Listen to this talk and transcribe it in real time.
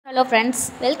Hello friends,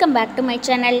 welcome back to my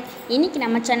channel. இன்னைக்கு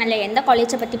நம்ம சேனல்ல எந்த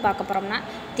காலேஜை பத்தி பார்க்க போறோம்னா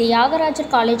Thyagarajar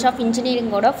college of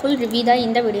இன்ஜினியரிங்கோட full review தான்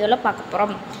இந்த வீடியோல பார்க்க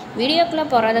போறோம். வீடியோக்குள்ள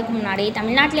போறதுக்கு முன்னாடி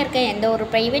தமிழ்நாட்டில் இருக்க எந்த ஒரு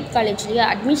பிரைவேட் காலேஜ்லயும்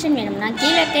அட்மிஷன் வேணும்னா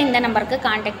கீழ இருக்க இந்த நம்பருக்கு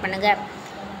கான்டாக்ட் பண்ணுங்க.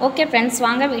 ஓகே फ्रेंड्स,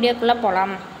 வாங்க வீடியோக்குள்ள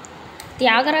போலாம்.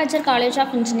 Thyagarajar college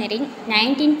of engineering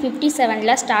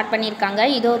 1957ல start பண்ணிருக்காங்க.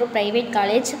 இது ஒரு private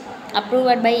college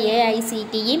approved by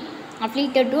AICTE.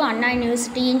 affiliated to Anna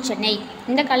University in Chennai.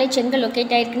 இந்த காலேஜ் எங்கே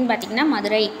லொக்கேட் ஆயிருக்குன்னு பார்த்தீங்கன்னா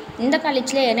மதுரை. இந்த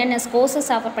காலேஜில் என்னென்ன கோர்சஸ்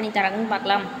ஆஃபர் பண்ணி தராங்கன்னு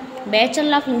பார்க்கலாம்.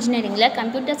 Bachelor of இன்ஜினியரிங்கில்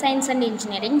computer science and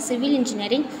engineering, civil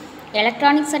engineering,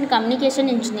 electronics and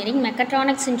communication engineering,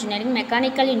 mechatronics engineering,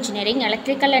 mechanical engineering,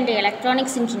 electrical and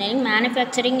electronics engineering,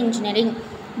 manufacturing engineering.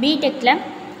 பிடெக்கில்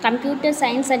computer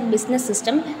science and business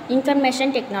system,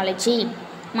 information technology.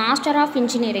 Master of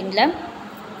இன்ஜினியரிங்கில்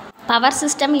Power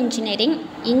System Engineering,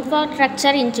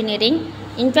 Infrastructure Engineering,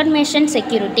 Information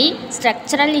Security,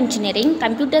 Structural Engineering,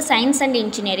 Computer Science and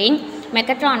Engineering,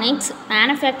 Mechatronics,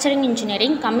 Manufacturing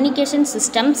Engineering, Communication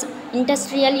Systems,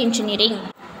 Industrial Engineering.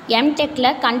 M.Tech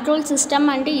Control System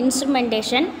and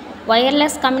Instrumentation,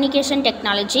 Wireless Communication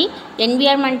Technology,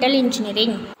 Environmental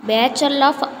Engineering.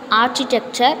 Bachelor of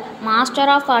Architecture, Master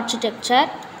of Architecture,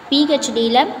 PhD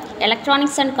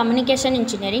Electronics and Communication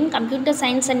Engineering, Computer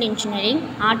Science and Engineering,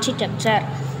 Architecture,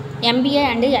 MBA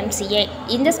and MCA.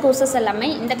 இந்த courses எல்லாமே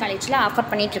இந்த காலேஜில் offer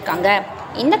பண்ணிகிட்ருக்காங்க.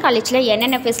 இந்த காலேஜில்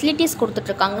என்னென்ன facilities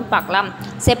கொடுத்துட்ருக்காங்கன்னு பார்க்கலாம்.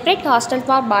 Separate hostel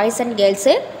for boys and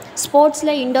girls,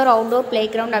 ஸ்போர்ட்ஸில் இன்டோர் அவுட்டோர் ப்ளே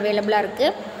கிரவுண்ட் அவைலபிளாக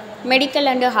இருக்குது. Medical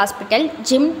and hospital,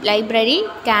 gym, library,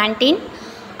 canteen,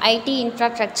 ID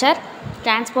infrastructure,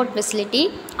 transport facility,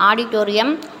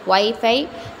 auditorium, wifi,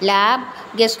 lab,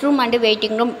 guest room and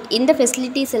waiting room. இந்த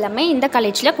ஃபெசிலிட்டிஸ் எல்லாமே இந்த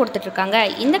காலேஜில் கொடுத்துட்ருக்காங்க.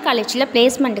 இந்த காலேஜில்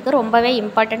பிளேஸ்மெண்ட்டுக்கு ரொம்பவே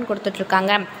இம்பார்ட்டன்ட்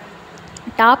கொடுத்துட்ருக்காங்க.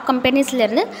 டாப்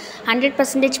கம்பெனிஸ்லேருந்து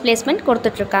 100% பிளேஸ்மெண்ட்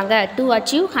கொடுத்துட்ருக்காங்க. To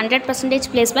achieve 100%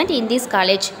 placement in this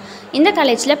college. இந்த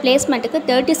காலேஜில் பிளேஸ்மெண்ட்டுக்கு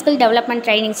 30 ஸ்கில் டெவலப்மெண்ட்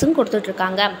ட்ரைனிங்ஸும்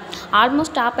கொடுத்துட்ருக்காங்க.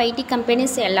 ஆல்மோஸ்ட் டாப் ஐடி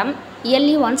கம்பெனிஸ் எல்லாம்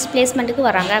இயர்லி ஒன்ஸ் பிளேஸ்மெண்ட்டுக்கு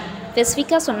வராங்க.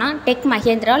 ஸ்பெசிஃபிக்காக சொன்னால் tech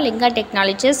Mahindra, Lingaa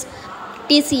technologies,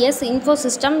 TCS,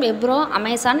 Infosystem, Wipro,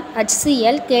 Amazon,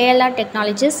 HCL, KLR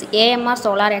Technologies, AMR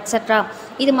Solar, etc.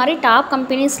 இது மாதிரி டாப்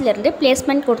கம்பெனிஸ்லேருந்து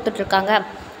பிளேஸ்மெண்ட் கொடுத்துட்ருக்காங்க.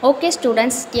 Okay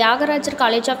students, Thyagarajar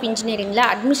college of இன்ஜினியரிங்கில்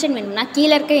admission வேணும்னா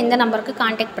கீழே இருக்க இந்த நம்பருக்கு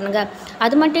கான்டாக்ட் பண்ணுங்கள்.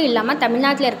 அது மட்டும் இல்லாமல்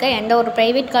தமிழ்நாட்டில் இருக்க எந்த ஒரு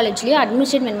ப்ரைவேட் காலேஜ்லேயும்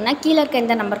அட்மிஷன் வேணும்னா கீழே இருக்க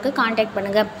இந்த நம்பருக்கு கான்டாக்ட்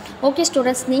பண்ணுங்கள். ஓகே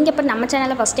ஸ்டூடெண்ட்ஸ், நீங்கள் இப்போ நம்ம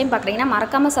சேனலை ஃபஸ்ட் டைம் பார்க்குறீங்கன்னா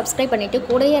மறக்காமல் சப்ஸ்கிரைப் பண்ணிவிட்டு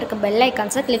கூடயே இருக்க பெல்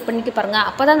ஐக்கான்ஸை கிளிக் பண்ணிவிட்டு பாருங்கள்.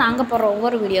 அப்போ தான் நாங்கள் போடுற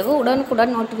ஒவ்வொரு வீடியோவும்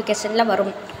உடனுக்குடன் நோட்டிஃபிகேஷனில்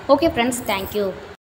வரும். Okay friends, thank you.